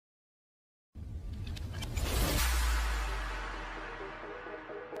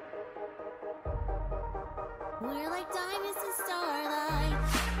We're like diamonds in starlight.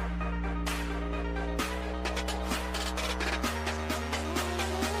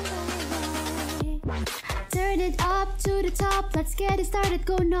 Turn it up to the top, let's get it started,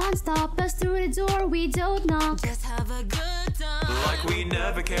 go non-stop. Bust through the door, we don't knock. Just have a good time. Like we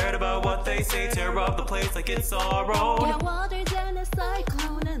never cared about what they say. Tear up the place like it's our own. Get water down a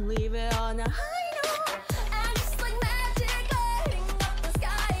cyclone and leave it on a high note. And just like magic, lighting up the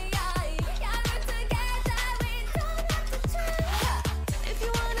sky. Yeah, we're together, we don't have to try. If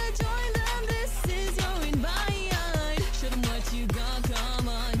you wanna join them, this is your invite. Show them what you got, come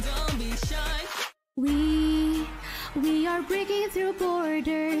on, don't be shy. We are breaking through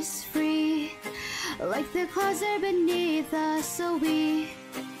borders free. Like the clouds are beneath us, so we're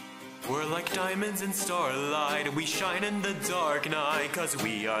like diamonds in starlight. We shine in the dark night, cause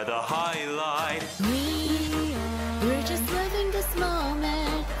we are the highlight. We're just living this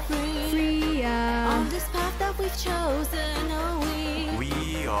moment free, on this path that we've chosen. Oh,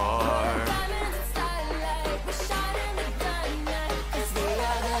 we are diamonds in starlight. We shine in the dark night, cause we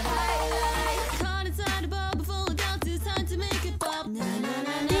are the highlight. Caught inside a bubble full of doubts, it's time to make it pop.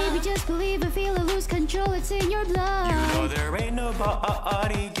 Baby, just believe and feel it, lose control, it's in your blood. You know there ain't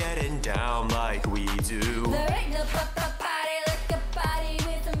nobody getting down like we do. There ain't no party like a party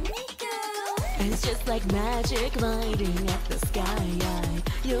with a Miku. It's just like magic lighting up the sky.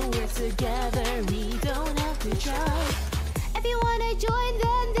 You we're together, we don't have to try. If you wanna join,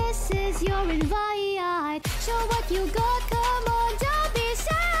 then this is your invite. Show what you got, come on, don't be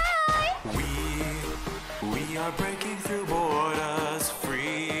shy. We are breaking through borders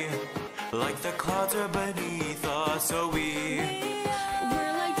free. Like the clouds are beneath us, so we're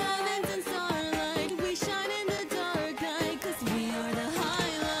like diamonds in starlight. We shine in the dark night, cause we are the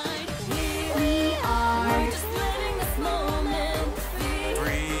highlight. We are just living this moment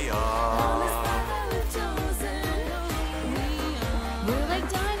free. On this path that we've chosen. We're like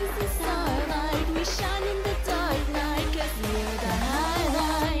diamonds in starlight. We shine in the dark night, cause we're the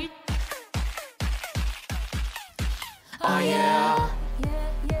highlight. Oh yeah.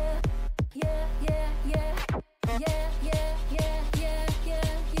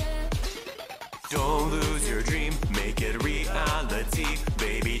 Don't lose your dream, make it reality.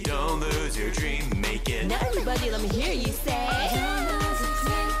 Baby, don't lose your dream, make it. Now everybody let me hear you say. Don't lose your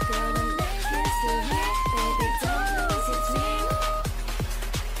dream, gonna make history. Baby, don't lose your dream.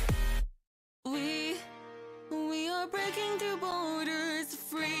 We are breaking through borders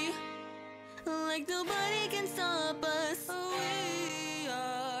free. Like nobody can stop us. We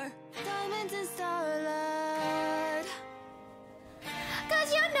are diamonds in starlight. Cause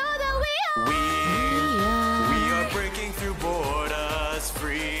you know that we are breaking through borders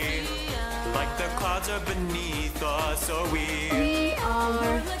free. Like the clouds are beneath us, so we are.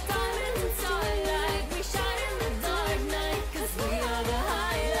 We're like diamonds in starlight. We shine in the dark night, cause we are the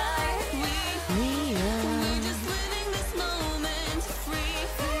highlight. We're just living this moment free.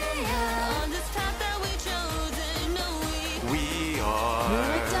 On this path that we chosen. No, we are. We're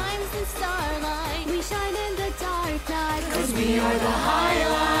like diamonds in starlight. We shine in the dark night, cause we are the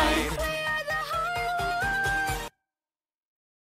highlight.